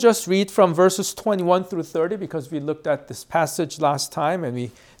just read from verses 21 through 30 because we looked at this passage last time and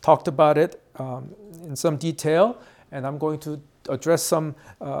we talked about it in some detail. And I'm going to address some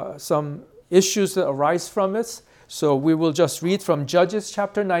issues that arise from it. So we will just read from Judges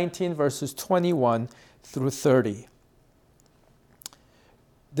chapter 19, verses 21 through 30.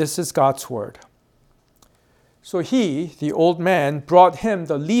 This is God's word. So he, the old man, brought him,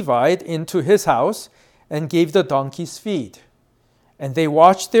 the Levite, into his house and gave the donkeys feed. And they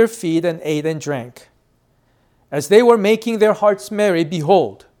washed their feet and ate and drank. As they were making their hearts merry,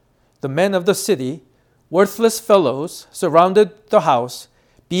 behold, the men of the city, worthless fellows, surrounded the house,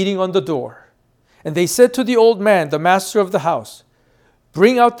 beating on the door. And they said to the old man, the master of the house,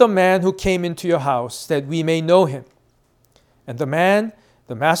 "Bring out the man who came into your house, that we may know him." And the man,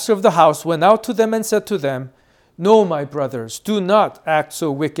 the master of the house, went out to them and said to them, "No, my brothers, do not act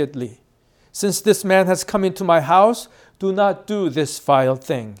so wickedly. Since this man has come into my house, do not do this vile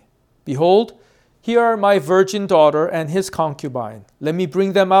thing. Behold, here are my virgin daughter and his concubine. Let me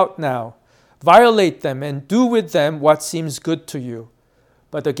bring them out now. Violate them and do with them what seems good to you.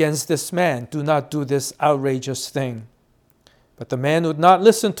 But against this man, do not do this outrageous thing." But the man would not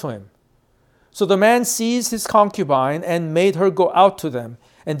listen to him. So the man seized his concubine and made her go out to them.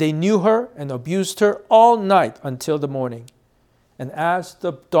 And they knew her and abused her all night until the morning. And as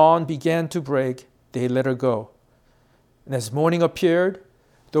the dawn began to break, they let her go. And as morning appeared,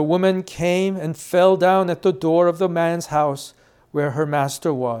 the woman came and fell down at the door of the man's house where her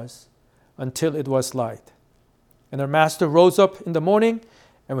master was, until it was light. And her master rose up in the morning,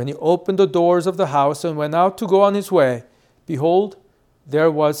 and when he opened the doors of the house and went out to go on his way, behold, there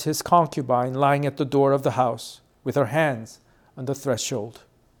was his concubine lying at the door of the house, with her hands on the threshold.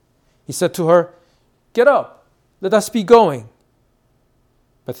 He said to her, "Get up, let us be going."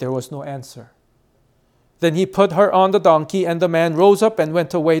 But there was no answer. Then he put her on the donkey, and the man rose up and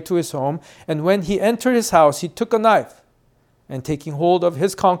went away to his home. And when he entered his house, he took a knife, and taking hold of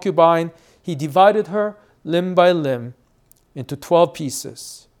his concubine, he divided her limb by limb into 12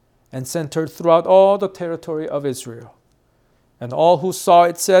 pieces, and sent her throughout all the territory of Israel. And all who saw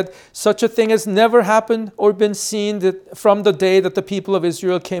it said, "Such a thing has never happened or been seen from the day that the people of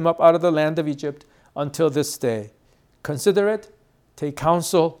Israel came up out of the land of Egypt until this day. Consider it, take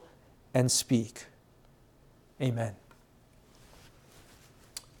counsel, and speak." Amen.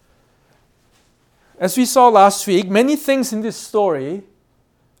 As we saw last week, many things in this story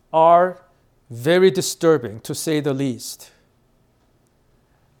are very disturbing, to say the least.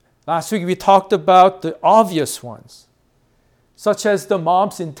 Last week we talked about the obvious ones, such as the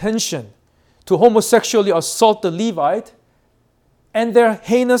mom's intention to homosexually assault the Levite and their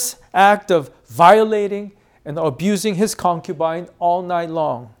heinous act of violating and abusing his concubine all night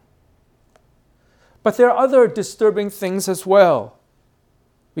long. But there are other disturbing things as well.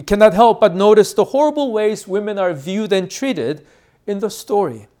 We cannot help but notice the horrible ways women are viewed and treated in the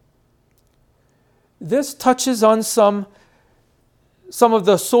story. This touches on some of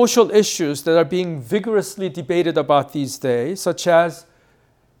the social issues that are being vigorously debated about these days, such as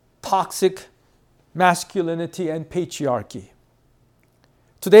toxic masculinity and patriarchy.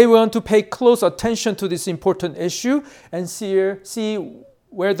 Today we want to pay close attention to this important issue and see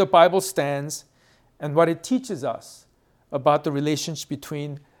where the Bible stands and what it teaches us about the relationship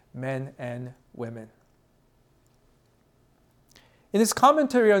between men and women. In his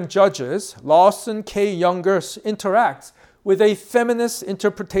commentary on Judges, Lawson K. Younger interacts with a feminist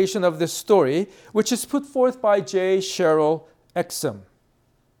interpretation of this story, which is put forth by J. Cheryl Exum.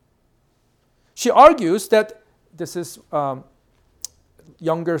 She argues that, this is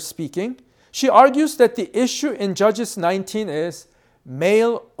Younger speaking, she argues that the issue in Judges 19 is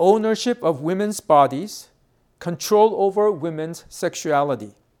male ownership of women's bodies, control over women's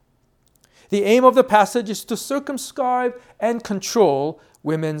sexuality. The aim of the passage is to circumscribe and control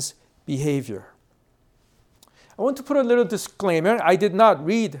women's behavior. I want to put a little disclaimer. I did not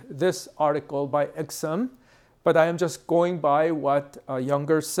read this article by Exum, but I am just going by what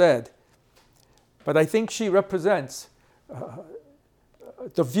Younger said. But I think she represents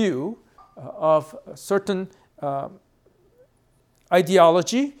the view of a certain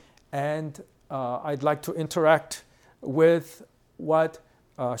ideology, and I'd like to interact with what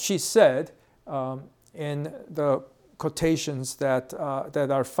she said in the quotations that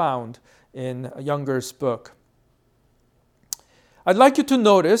are found in Younger's book. I'd like you to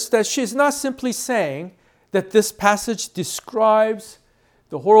notice that she's not simply saying that this passage describes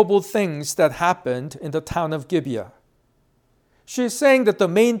the horrible things that happened in the town of Gibeah. She's saying that the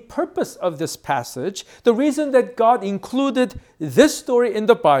main purpose of this passage, the reason that God included this story in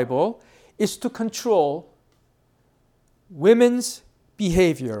the Bible, is to control women's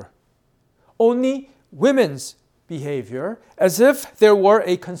behavior, only women's behavior, as if there were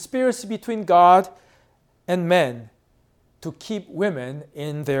a conspiracy between God and men to keep women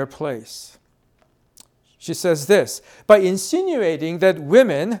in their place. She says this, by insinuating that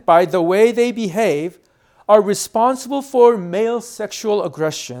women, by the way they behave, are responsible for male sexual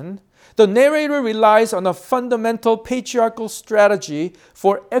aggression, the narrator relies on a fundamental patriarchal strategy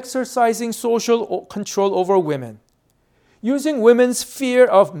for exercising social control over women. Using women's fear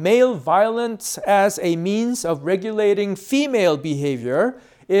of male violence as a means of regulating female behavior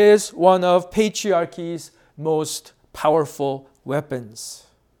is one of patriarchy's most powerful weapons.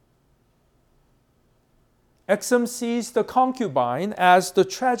 Exum sees the concubine as the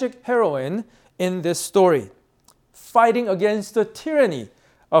tragic heroine in this story, fighting against the tyranny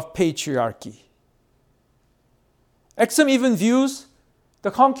of patriarchy. Exum even views the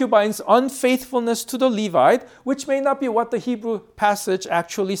concubine's unfaithfulness to the Levite, which may not be what the Hebrew passage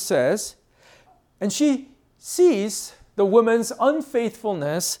actually says, and she sees the woman's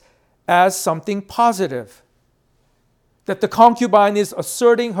unfaithfulness as something positive, that the concubine is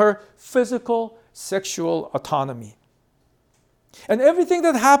asserting her physical, sexual autonomy. And everything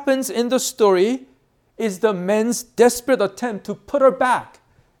that happens in the story is the men's desperate attempt to put her back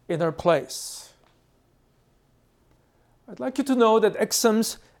in her place. I'd like you to know that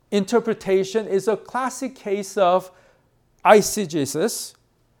Exum's interpretation is a classic case of eisegesis,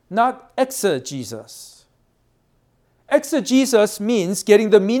 not exegesis. Exegesis means getting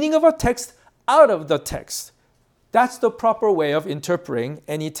the meaning of a text out of the text. That's the proper way of interpreting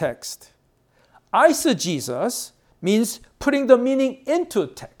any text. Eisegesis means putting the meaning into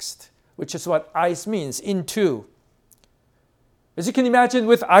text, which is what eis means, into. As you can imagine,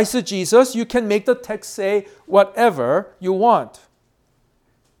 with eisegesis, you can make the text say whatever you want.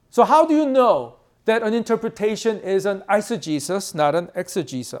 So how do you know that an interpretation is an eisegesis, not an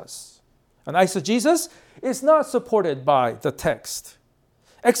exegesis? An eisegesis is not supported by the text.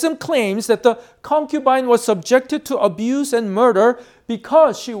 Exum claims that the concubine was subjected to abuse and murder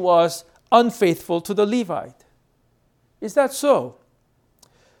because she was unfaithful to the Levite. Is that so?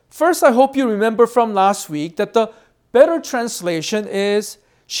 First, I hope you remember from last week that the better translation is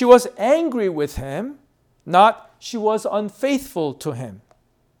she was angry with him, not she was unfaithful to him.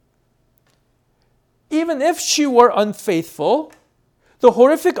 Even if she were unfaithful, the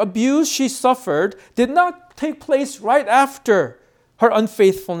horrific abuse she suffered did not take place right after her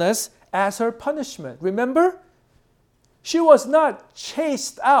unfaithfulness as her punishment. Remember? She was not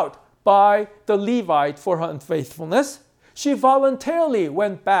chased out by the Levite for her unfaithfulness. She voluntarily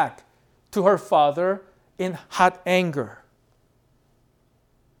went back to her father in hot anger.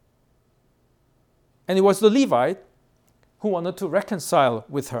 And it was the Levite who wanted to reconcile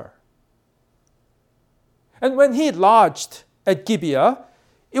with her. And when he lodged at Gibeah,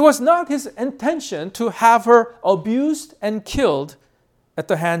 it was not his intention to have her abused and killed at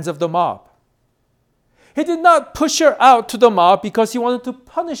the hands of the mob. He did not push her out to the mob because he wanted to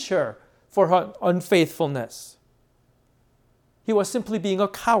punish her for her unfaithfulness. He was simply being a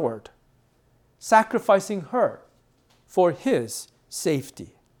coward, sacrificing her for his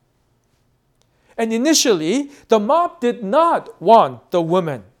safety. And initially, the mob did not want the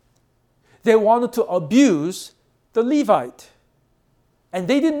woman. They wanted to abuse the Levite. And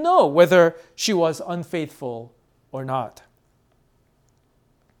they didn't know whether she was unfaithful or not.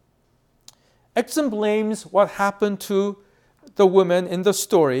 Exum blames what happened to the woman in the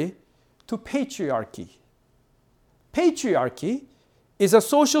story to patriarchy. Patriarchy is a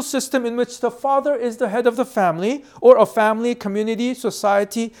social system in which the father is the head of the family, or a family, community,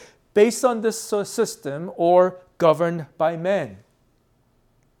 society based on this system or governed by men.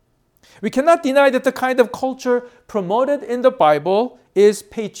 We cannot deny that the kind of culture promoted in the Bible is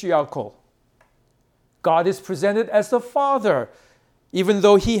patriarchal. God is presented as the Father, even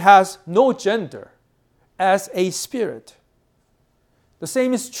though he has no gender, as a spirit. The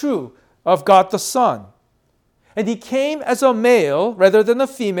same is true of God the Son. And he came as a male rather than a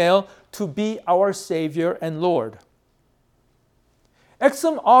female to be our Savior and Lord.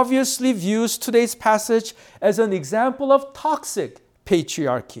 Exum obviously views today's passage as an example of toxic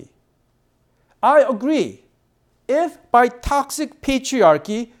patriarchy. I agree. If by toxic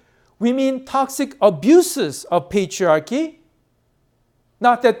patriarchy we mean toxic abuses of patriarchy,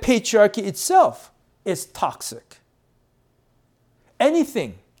 not that patriarchy itself is toxic.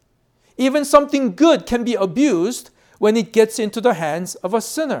 Anything, even something good, can be abused when it gets into the hands of a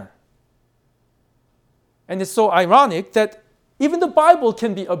sinner. And it's so ironic that even the Bible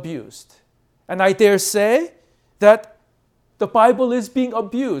can be abused. And I dare say that the Bible is being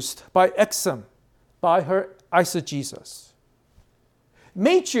abused by Exum, by her eisegesis.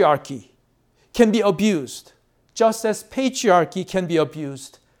 matriarchy can be abused, just as patriarchy can be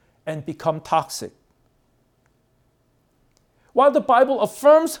abused and become toxic. While the Bible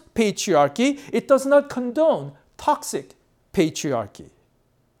affirms patriarchy, it does not condone toxic patriarchy.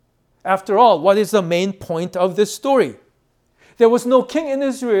 After all, what is the main point of this story? There was no king in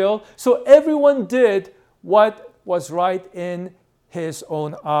Israel, so everyone did what was right in his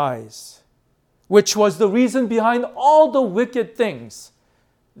own eyes, which was the reason behind all the wicked things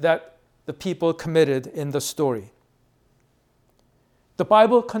that the people committed in the story. The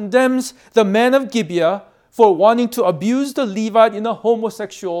Bible condemns the men of Gibeah for wanting to abuse the Levite in a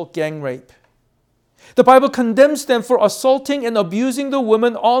homosexual gang rape. The Bible condemns them for assaulting and abusing the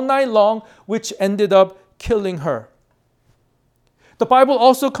woman all night long, which ended up killing her. The Bible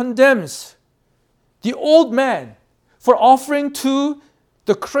also condemns the old man for offering to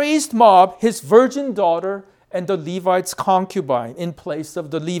the crazed mob his virgin daughter and the Levite's concubine in place of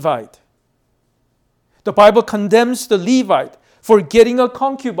the Levite. The Bible condemns the Levite for getting a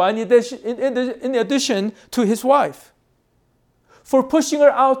concubine in addition to his wife, for pushing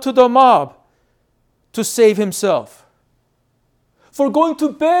her out to the mob to save himself, for going to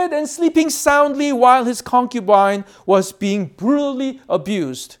bed and sleeping soundly while his concubine was being brutally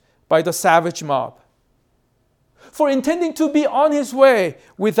abused by the savage mob, for intending to be on his way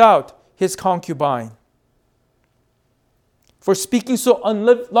without his concubine, for speaking so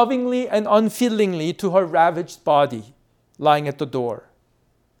unlovingly and unfeelingly to her ravaged body lying at the door,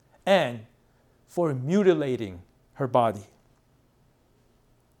 and for mutilating her body.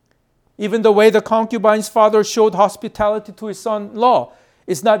 Even the way the concubine's father showed hospitality to his son-in-law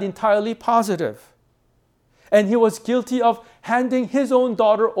is not entirely positive. And he was guilty of handing his own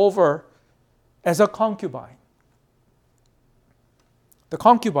daughter over as a concubine. The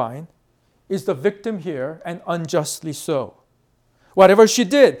concubine is the victim here, and unjustly so. Whatever she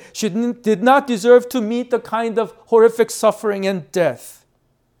did not deserve to meet the kind of horrific suffering and death.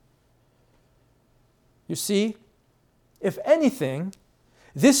 You see, if anything,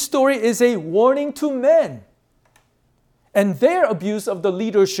 this story is a warning to men and their abuse of the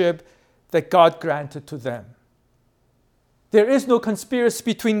leadership that God granted to them. There is no conspiracy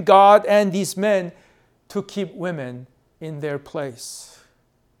between God and these men to keep women in their place.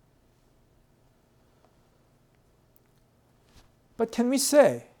 But can we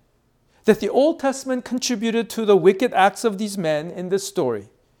say that the Old Testament contributed to the wicked acts of these men in this story,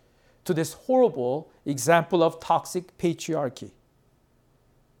 to this horrible example of toxic patriarchy?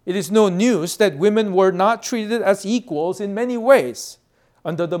 It is no news that women were not treated as equals in many ways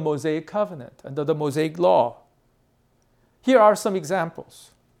under the Mosaic covenant, under the Mosaic law. Here are some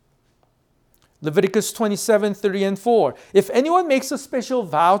examples. Leviticus 27:3 and 4. If anyone makes a special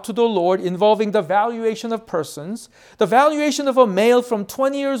vow to the Lord involving the valuation of persons, the valuation of a male from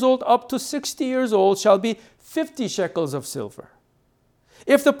 20 years old up to 60 years old shall be 50 shekels of silver.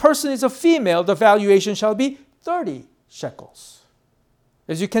 If the person is a female, the valuation shall be 30 shekels.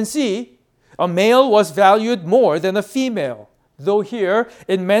 As you can see, a male was valued more than a female, though here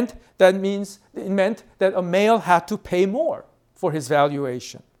it meant that a male had to pay more for his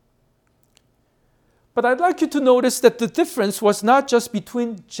valuation. But I'd like you to notice that the difference was not just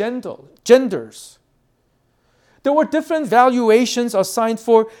between genders. There were different valuations assigned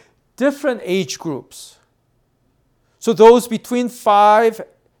for different age groups. So those between 5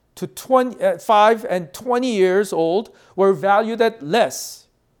 and 20 years old were valued at less,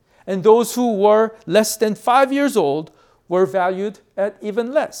 and those who were less than 5 years old were valued at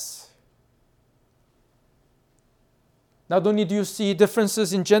even less. Not only do you see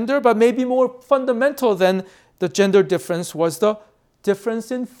differences in gender, but maybe more fundamental than the gender difference was the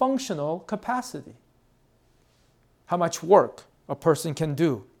difference in functional capacity. How much work a person can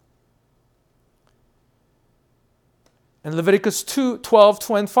do. In Leviticus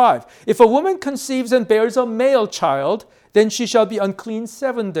 12:2-5, if a woman conceives and bears a male child, then she shall be unclean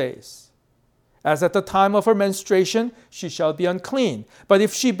 7 days. As at the time of her menstruation, she shall be unclean. But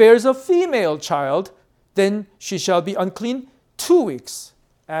if she bears a female child, then she shall be unclean 2 weeks,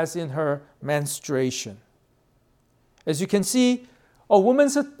 as in her menstruation. As you can see, a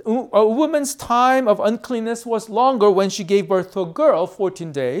woman's time of uncleanness was longer when she gave birth to a girl,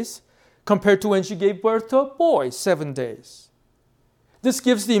 14 days, compared to when she gave birth to a boy, 7 days. This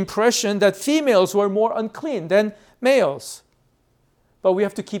gives the impression that females were more unclean than males. But we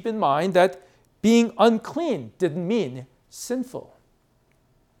have to keep in mind that being unclean didn't mean sinful.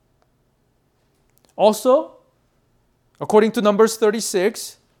 Also, according to Numbers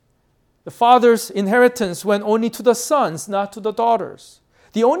 36, the father's inheritance went only to the sons, not to the daughters.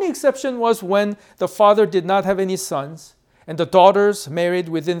 The only exception was when the father did not have any sons and the daughters married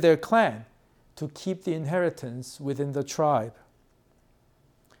within their clan to keep the inheritance within the tribe.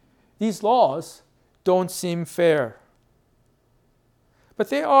 These laws don't seem fair, but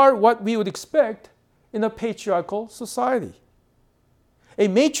they are what we would expect in a patriarchal society. A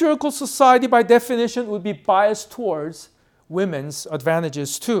matriarchal society, by definition, would be biased towards women's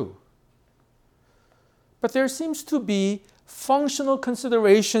advantages too. But there seems to be functional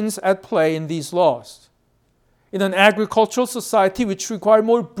considerations at play in these laws. In an agricultural society which required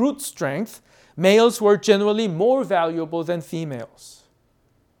more brute strength, males were generally more valuable than females.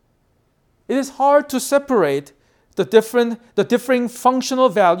 It is hard to separate the differing functional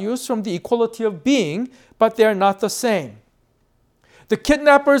values from the equality of being, but they are not the same. The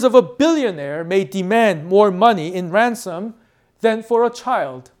kidnappers of a billionaire may demand more money in ransom than for a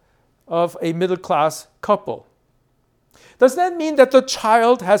child of a middle-class couple. Does that mean that the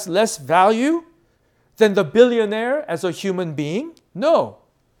child has less value than the billionaire as a human being? No.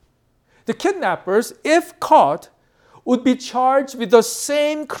 The kidnappers, if caught, would be charged with the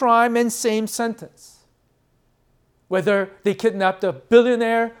same crime and same sentence. Whether they kidnapped a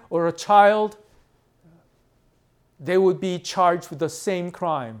billionaire or a child, they would be charged with the same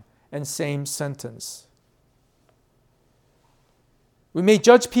crime and same sentence. We may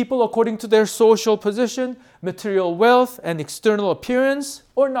judge people according to their social position, material wealth, and external appearance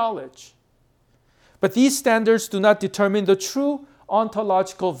or knowledge. But these standards do not determine the true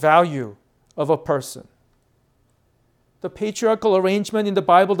ontological value of a person. The patriarchal arrangement in the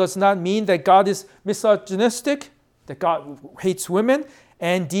Bible does not mean that God is misogynistic, that God hates women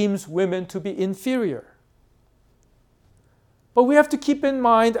and deems women to be inferior. But we have to keep in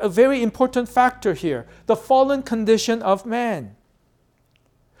mind a very important factor here, the fallen condition of man.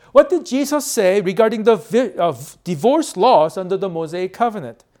 What did Jesus say regarding the divorce laws under the Mosaic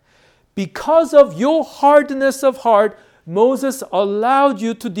covenant? Because of your hardness of heart, Moses allowed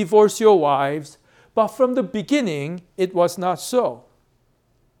you to divorce your wives, but from the beginning it was not so.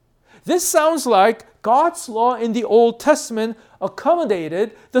 This sounds like God's law in the Old Testament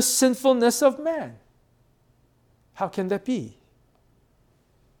accommodated the sinfulness of man. How can that be?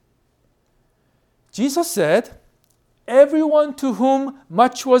 Jesus said, "Everyone to whom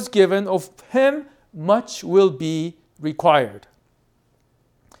much was given, of him much will be required."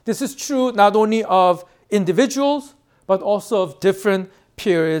 This is true not only of individuals, but also of different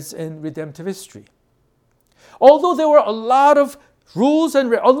periods in redemptive history. Although there were a lot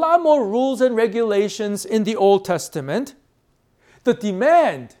more rules and regulations in the Old Testament, the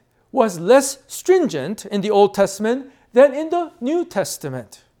demand was less stringent in the Old Testament than in the New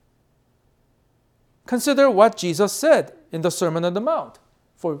Testament. Consider what Jesus said in the Sermon on the Mount.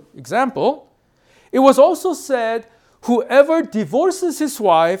 For example, it was also said, "Whoever divorces his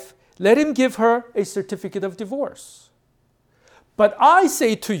wife, let him give her a certificate of divorce. But I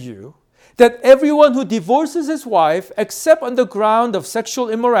say to you that everyone who divorces his wife, except on the ground of sexual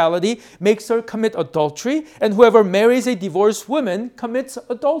immorality, makes her commit adultery, and whoever marries a divorced woman commits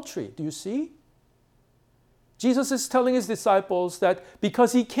adultery." Do you see? Jesus is telling his disciples that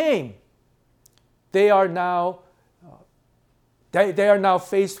because he came, they are now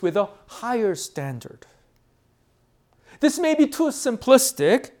faced with a higher standard. This may be too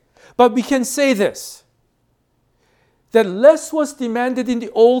simplistic, but we can say this, that less was demanded in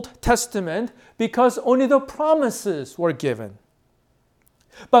the Old Testament because only the promises were given.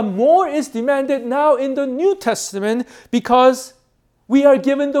 But more is demanded now in the New Testament because we are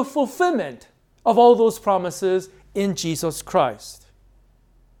given the fulfillment of all those promises in Jesus Christ.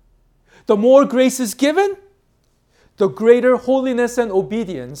 The more grace is given, the greater holiness and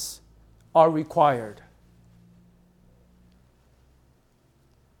obedience are required.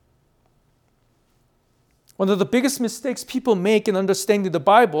 One of the biggest mistakes people make in understanding the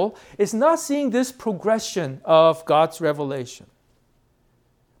Bible is not seeing this progression of God's revelation.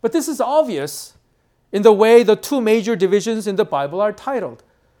 But this is obvious in the way the two major divisions in the Bible are titled: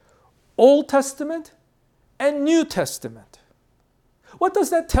 Old Testament and New Testament. What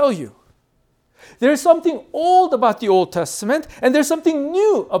does that tell you? There is something old about the Old Testament, and there's something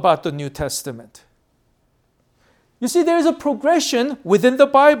new about the New Testament. You see, there is a progression within the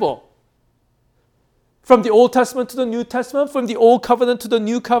Bible. From the Old Testament to the New Testament, from the Old Covenant to the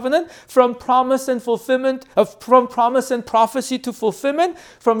New Covenant, from promise and fulfillment, from promise and prophecy to fulfillment,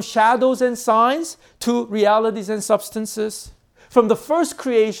 from shadows and signs to realities and substances, from the first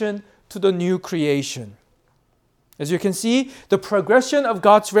creation to the new creation. As you can see, the progression of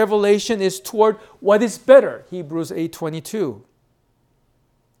God's revelation is toward what is better, Hebrews 8:22.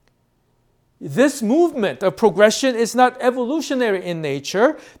 This movement of progression is not evolutionary in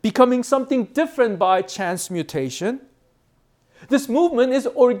nature, becoming something different by chance mutation. This movement is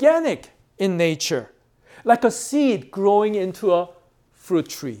organic in nature, like a seed growing into a fruit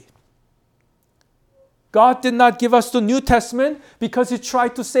tree. God did not give us the New Testament because He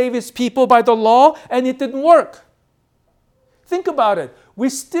tried to save His people by the law and it didn't work. Think about it. We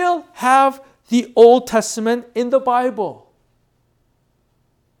still have the Old Testament in the Bible.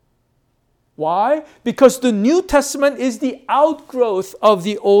 Why? Because the New Testament is the outgrowth of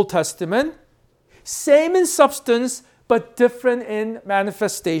the Old Testament, same in substance, but different in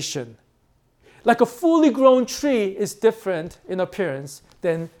manifestation. Like a fully grown tree is different in appearance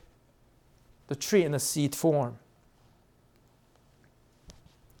than the tree in a seed form.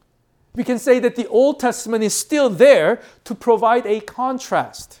 We can say that the Old Testament is still there to provide a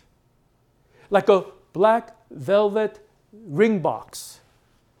contrast, like a black velvet ring box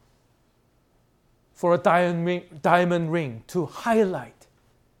for a diamond ring to highlight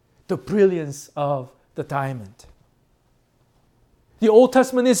the brilliance of the diamond. The Old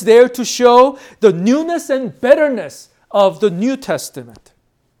Testament is there to show the newness and betterness of the New Testament.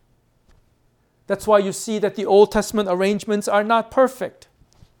 That's why you see that the Old Testament arrangements are not perfect.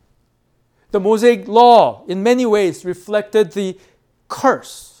 The Mosaic Law, in many ways, reflected the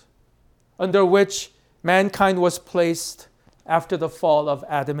curse under which mankind was placed after the fall of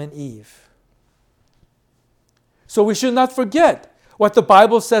Adam and Eve. So we should not forget what the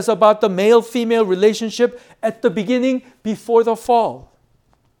Bible says about the male-female relationship at the beginning before the fall.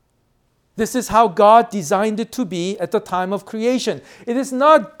 This is how God designed it to be at the time of creation. It is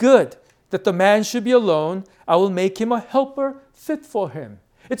not good that the man should be alone. I will make him a helper fit for him.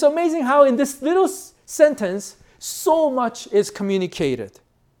 It's amazing how in this little sentence, so much is communicated.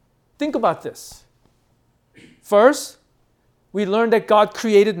 Think about this. First, we learn that God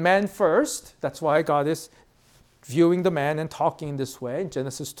created man first. That's why God is viewing the man and talking in this way in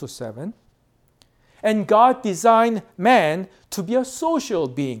Genesis 2:7. And God designed man to be a social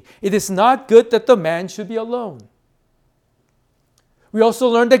being. It is not good that the man should be alone. We also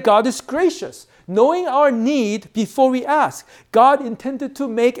learn that God is gracious, knowing our need before we ask. God intended to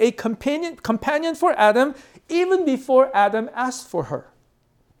make a companion for Adam even before Adam asked for her.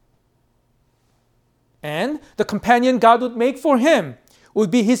 And the companion God would make for him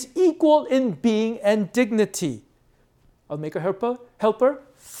would be his equal in being and dignity. I'll make a helper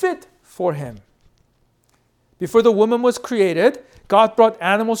fit for him. Before the woman was created, God brought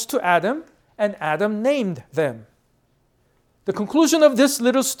animals to Adam, and Adam named them. The conclusion of this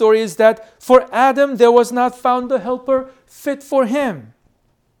little story is that for Adam there was not found a helper fit for him.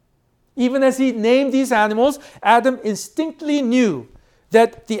 Even as he named these animals, Adam instinctively knew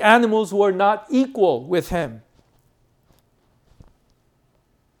that the animals were not equal with him.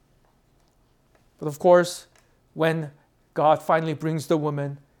 But of course, when God finally brings the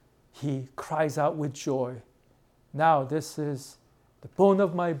woman, he cries out with joy. Now this is the bone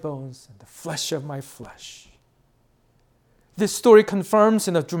of my bones and the flesh of my flesh. This story confirms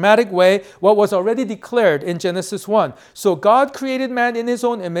in a dramatic way what was already declared in Genesis 1. So God created man in his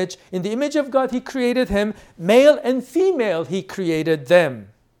own image. In the image of God he created him. Male and female he created them.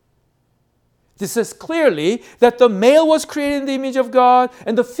 This says clearly that the male was created in the image of God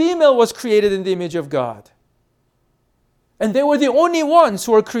and the female was created in the image of God. And they were the only ones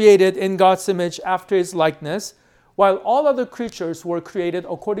who were created in God's image after his likeness, while all other creatures were created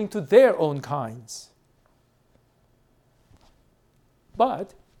according to their own kinds.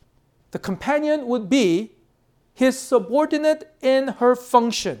 But the companion would be his subordinate in her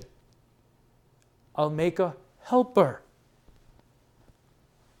function. I'll make a helper.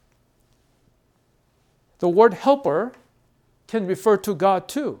 The word helper can refer to God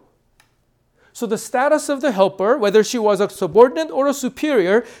too. So the status of the helper, whether she was a subordinate or a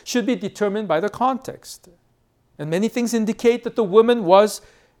superior, should be determined by the context. And many things indicate that the woman was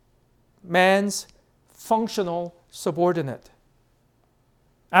man's functional subordinate.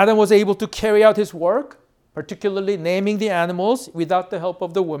 Adam was able to carry out his work, particularly naming the animals, without the help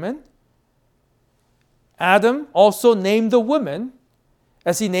of the woman. Adam also named the woman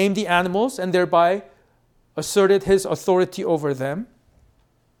as he named the animals and thereby asserted his authority over them.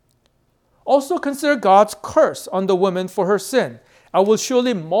 Also consider God's curse on the woman for her sin. I will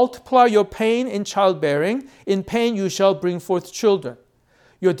surely multiply your pain in childbearing. In pain you shall bring forth children.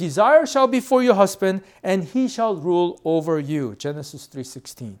 Your desire shall be for your husband, and he shall rule over you. Genesis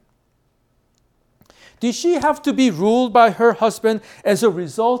 3:16. Did she have to be ruled by her husband as a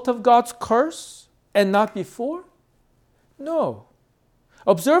result of God's curse and not before? No.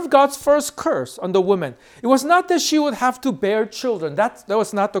 Observe God's first curse on the woman. It was not that she would have to bear children. That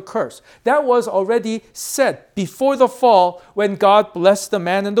was not the curse. That was already set before the fall when God blessed the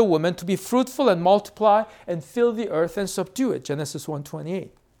man and the woman to be fruitful and multiply and fill the earth and subdue it. Genesis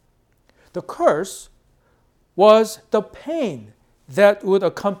 1:28. The curse was the pain that would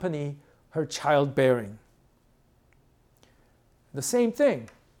accompany her childbearing. The same thing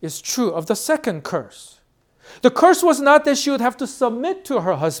is true of the second curse. The curse was not that she would have to submit to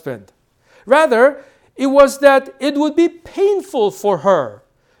her husband. Rather, it was that it would be painful for her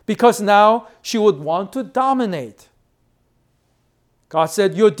because now she would want to dominate. God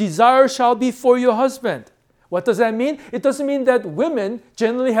said, "Your desire shall be for your husband." What does that mean? It doesn't mean that women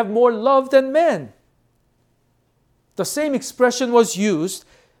generally have more love than men. The same expression was used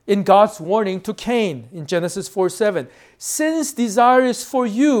in God's warning to Cain in Genesis 4:7. Sin's desire is for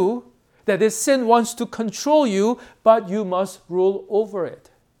you, that is, sin wants to control you, but you must rule over it.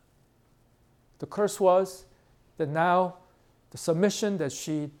 The curse was that now the submission that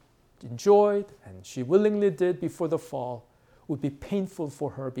she enjoyed and she willingly did before the fall would be painful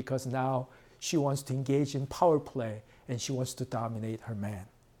for her because now she wants to engage in power play and she wants to dominate her man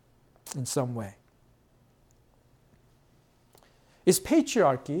in some way. Is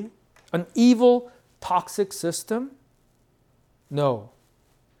patriarchy an evil, toxic system? No.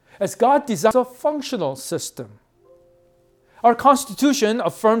 As God designed a functional system. Our Constitution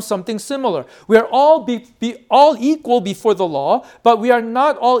affirms something similar. We are all all equal before the law, but we are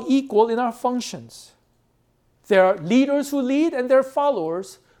not all equal in our functions. There are leaders who lead and there are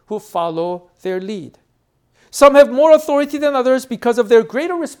followers who follow their lead. Some have more authority than others because of their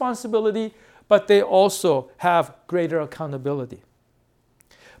greater responsibility, but they also have greater accountability.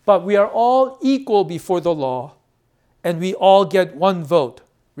 But we are all equal before the law, and we all get one vote,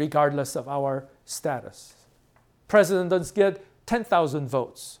 regardless of our status. President doesn't get 10,000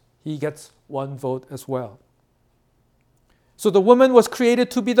 votes. He gets one vote as well. So the woman was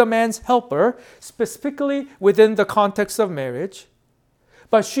created to be the man's helper, specifically within the context of marriage.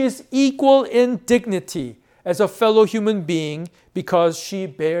 But she is equal in dignity as a fellow human being because she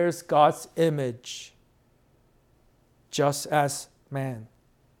bears God's image, just as man.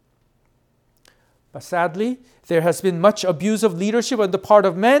 But sadly, there has been much abuse of leadership on the part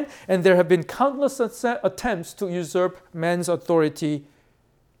of men, and there have been countless attempts to usurp men's authority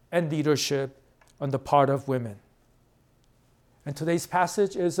and leadership on the part of women. And today's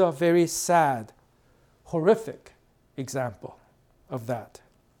passage is a very sad, horrific example of that.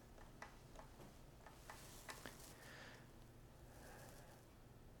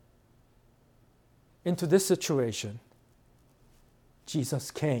 Into this situation, Jesus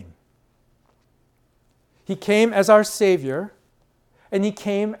came. He came as our Savior, and He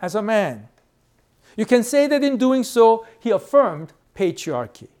came as a man. You can say that in doing so, He affirmed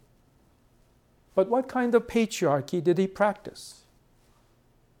patriarchy. But what kind of patriarchy did He practice?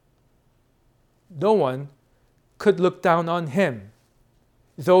 No one could look down on Him,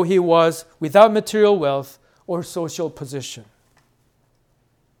 though He was without material wealth or social position.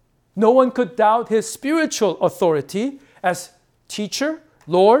 No one could doubt His spiritual authority as teacher,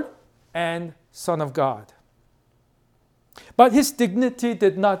 Lord, and Son of God. But His dignity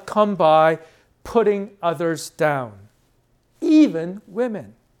did not come by putting others down, even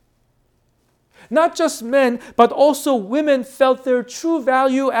women. Not just men, but also women felt their true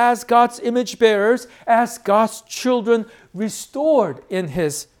value as God's image bearers, as God's children restored in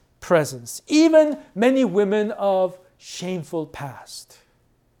His presence. Even many women of shameful past.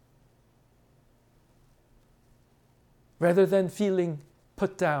 Rather than feeling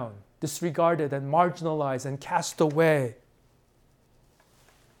put down, disregarded and marginalized and cast away,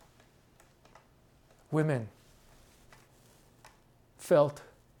 women felt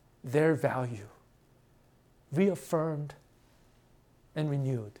their value reaffirmed and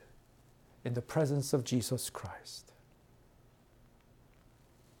renewed in the presence of Jesus Christ.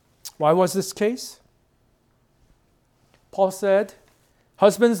 Why was this case? Paul said,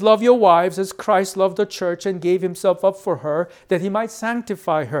 "Husbands, love your wives as Christ loved the church and gave Himself up for her, that He might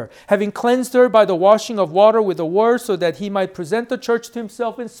sanctify her, having cleansed her by the washing of water with the word, so that He might present the church to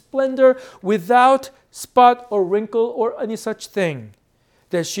Himself in splendor, without spot or wrinkle or any such thing,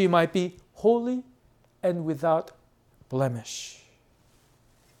 that she might be holy and without blemish."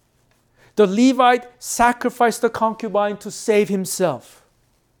 The Levite sacrificed the concubine to save himself.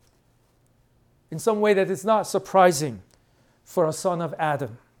 In some way that is not surprising for a son of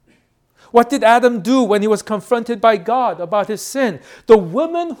Adam. What did Adam do when he was confronted by God about his sin? "The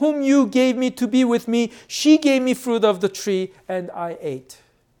woman whom you gave me to be with me, she gave me fruit of the tree and I ate."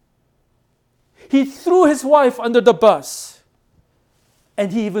 He threw his wife under the bus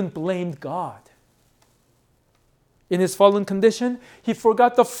And he even blamed God. In his fallen condition, he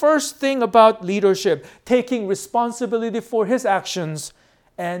forgot the first thing about leadership, taking responsibility for his actions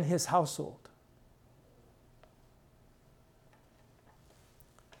and his household.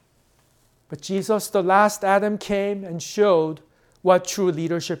 But Jesus, the last Adam, came and showed what true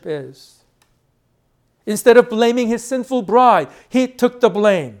leadership is. Instead of blaming his sinful bride, he took the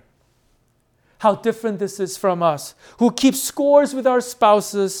blame. How different this is from us, who keep scores with our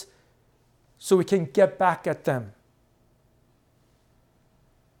spouses so we can get back at them.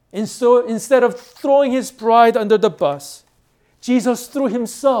 And so instead of throwing his bride under the bus, Jesus threw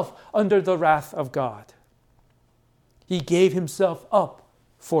himself under the wrath of God. He gave himself up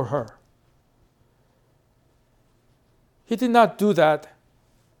for her. He did not do that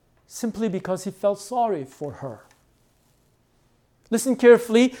simply because he felt sorry for her. Listen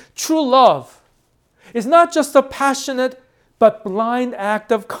carefully. True love is not just a passionate but blind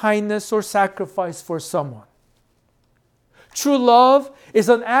act of kindness or sacrifice for someone. True love is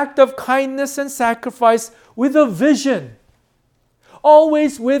an act of kindness and sacrifice with a vision,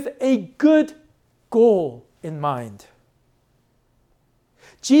 always with a good goal in mind.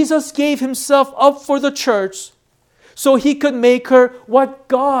 Jesus gave himself up for the church so he could make her what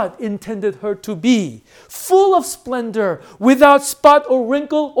God intended her to be, full of splendor, without spot or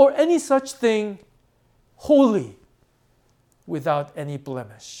wrinkle or any such thing, holy, without any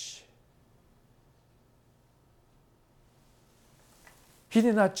blemish. He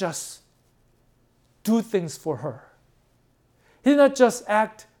did not just do things for her. He did not just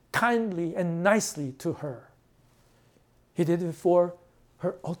act kindly and nicely to her. He did it for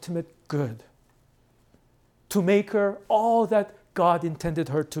her ultimate good, to make her all that God intended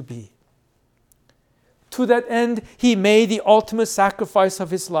her to be. To that end, he made the ultimate sacrifice of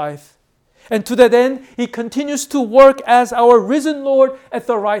his life. And to that end, he continues to work as our risen Lord at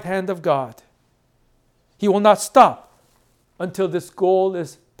the right hand of God. He will not stop until this goal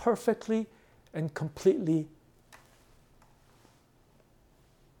is perfectly and completely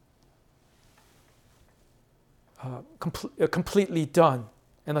completely done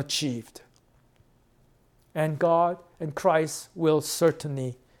and achieved. And God and Christ will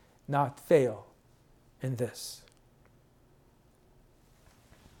certainly not fail in this.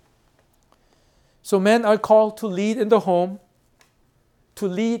 So men are called to lead in the home, to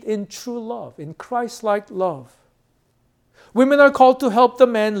lead in true love, in Christ-like love. Women are called to help the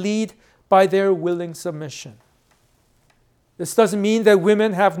men lead by their willing submission. This doesn't mean that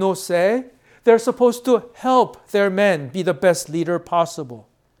women have no say. They're supposed to help their men be the best leader possible.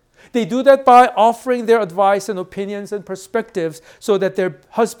 They do that by offering their advice and opinions and perspectives so that their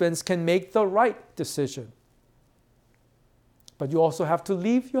husbands can make the right decision. But you also have to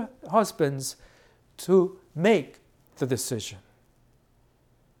leave your husbands to make the decision.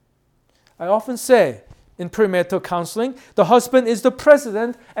 I often say in premarital counseling, the husband is the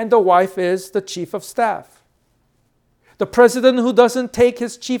president and the wife is the chief of staff. The president who doesn't take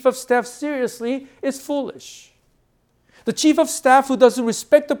his chief of staff seriously is foolish. The chief of staff who doesn't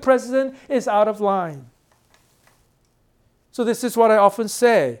respect the president is out of line. So this is what I often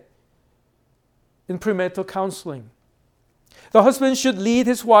say in premarital counseling. The husband should lead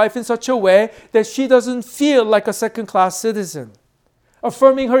his wife in such a way that she doesn't feel like a second-class citizen,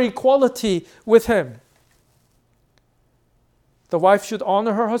 affirming her equality with him. The wife should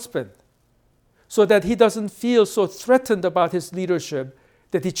honor her husband so that he doesn't feel so threatened about his leadership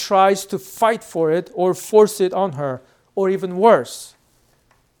that he tries to fight for it or force it on her, or even worse,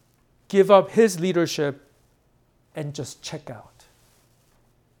 give up his leadership and just check out.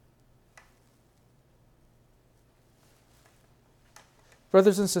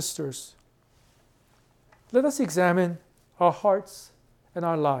 Brothers and sisters, let us examine our hearts and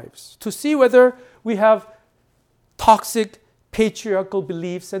our lives to see whether we have toxic patriarchal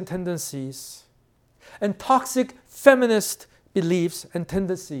beliefs and tendencies and toxic feminist beliefs and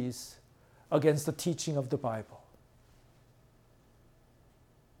tendencies against the teaching of the Bible.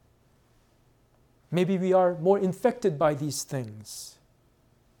 Maybe we are more infected by these things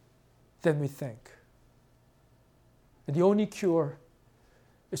than we think. And the only cure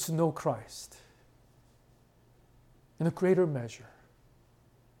is to know Christ in a greater measure,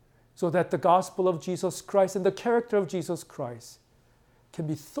 so that the gospel of Jesus Christ and the character of Jesus Christ can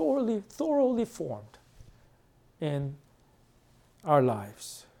be thoroughly formed in our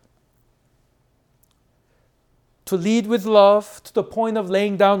lives. To lead with love to the point of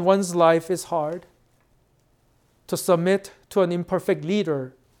laying down one's life is hard. To submit to an imperfect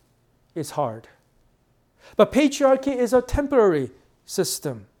leader is hard. But patriarchy is a temporary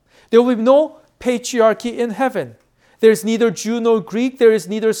system. There will be no patriarchy in heaven. There is neither Jew nor Greek, there is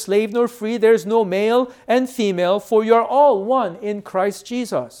neither slave nor free, there is no male and female, for you are all one in Christ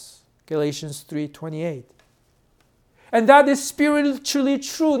Jesus. Galatians 3:28. And that is spiritually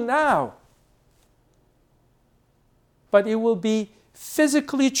true now. But it will be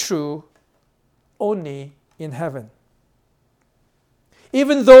physically true only in heaven.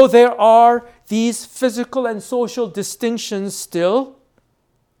 Even though there are these physical and social distinctions still,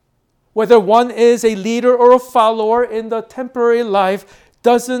 whether one is a leader or a follower in the temporary life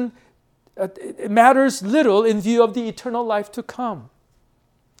it matters little in view of the eternal life to come.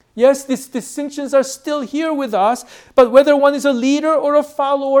 Yes, these distinctions are still here with us, but whether one is a leader or a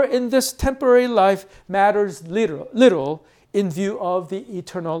follower in this temporary life matters little in view of the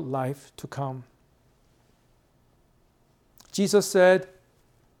eternal life to come. Jesus said,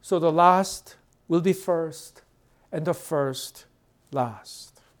 "So the last will be first, and the first last."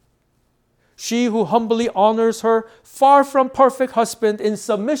 She who humbly honors her far from perfect husband in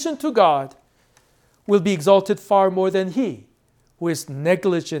submission to God will be exalted far more than he who is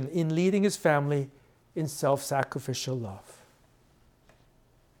negligent in leading his family in self-sacrificial love.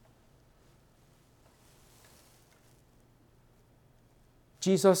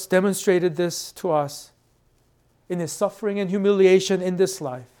 Jesus demonstrated this to us in his suffering and humiliation in this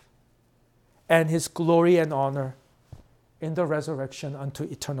life, and his glory and honor in the resurrection unto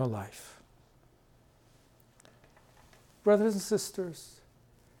eternal life. Brothers and sisters,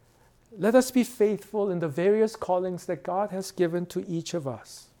 let us be faithful in the various callings that God has given to each of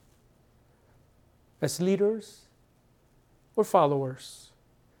us, as leaders or followers,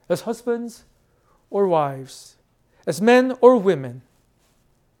 as husbands or wives, as men or women.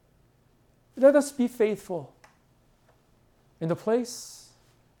 Let us be faithful in the place,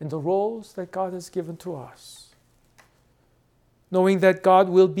 in the roles that God has given to us, knowing that God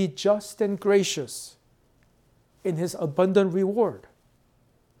will be just and gracious in his abundant reward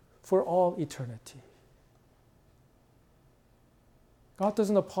for all eternity. God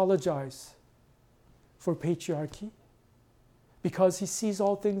doesn't apologize for patriarchy because he sees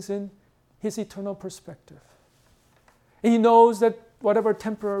all things in his eternal perspective. And he knows that whatever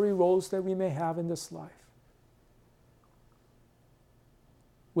temporary roles that we may have in this life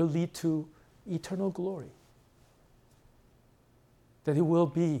will lead to eternal glory. That it will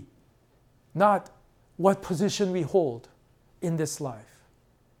be not what position we hold in this life,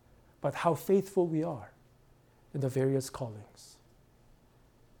 but how faithful we are in the various callings.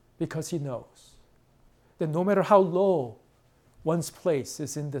 Because he knows that no matter how low one's place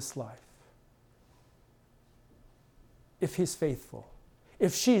is in this life, if he's faithful,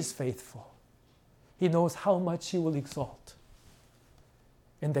 if she is faithful, he knows how much he will exalt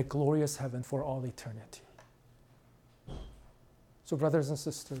in that glorious heaven for all eternity. So, brothers and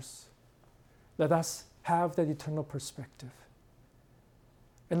sisters, let us have that eternal perspective.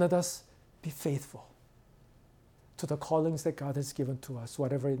 And let us be faithful to the callings that God has given to us,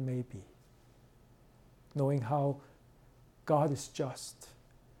 whatever it may be, knowing how God is just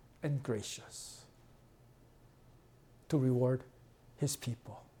and gracious to reward his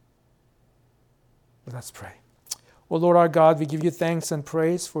people. Let us pray. O Lord our God, we give you thanks and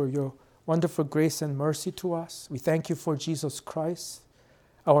praise for your wonderful grace and mercy to us. We thank you for Jesus Christ,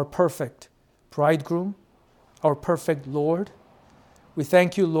 our perfect bridegroom, our perfect Lord. We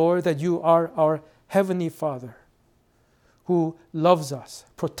thank you, Lord, that you are our heavenly Father who loves us,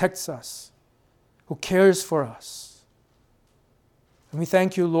 protects us, who cares for us. And we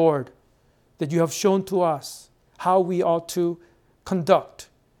thank you, Lord, that you have shown to us how we ought to conduct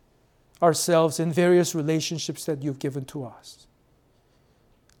ourselves in various relationships that you've given to us.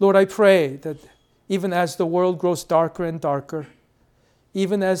 Lord, I pray that even as the world grows darker and darker,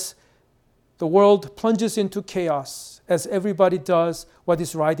 even as the world plunges into chaos, as everybody does what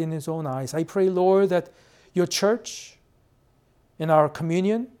is right in his own eyes, I pray, Lord, that your church, in our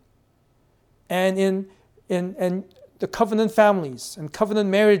communion, and in the covenant families and covenant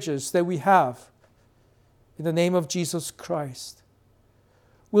marriages that we have, in the name of Jesus Christ,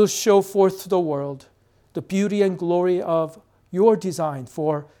 will show forth to the world the beauty and glory of your design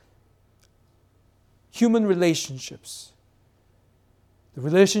for human relationships, the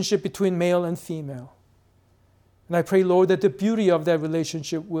relationship between male and female. And I pray, Lord, that the beauty of that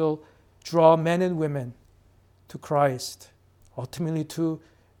relationship will draw men and women to Christ, ultimately to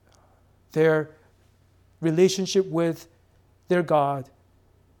their relationship with their God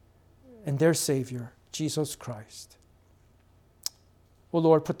and their Savior, Jesus Christ. Oh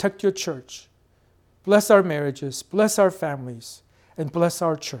Lord, protect your church. Bless our marriages, bless our families, and bless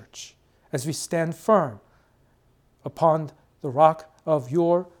our church as we stand firm upon the rock of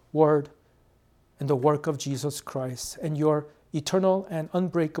your word in the work of Jesus Christ and your eternal and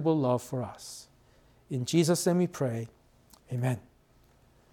unbreakable love for us. In Jesus' name we pray. Amen.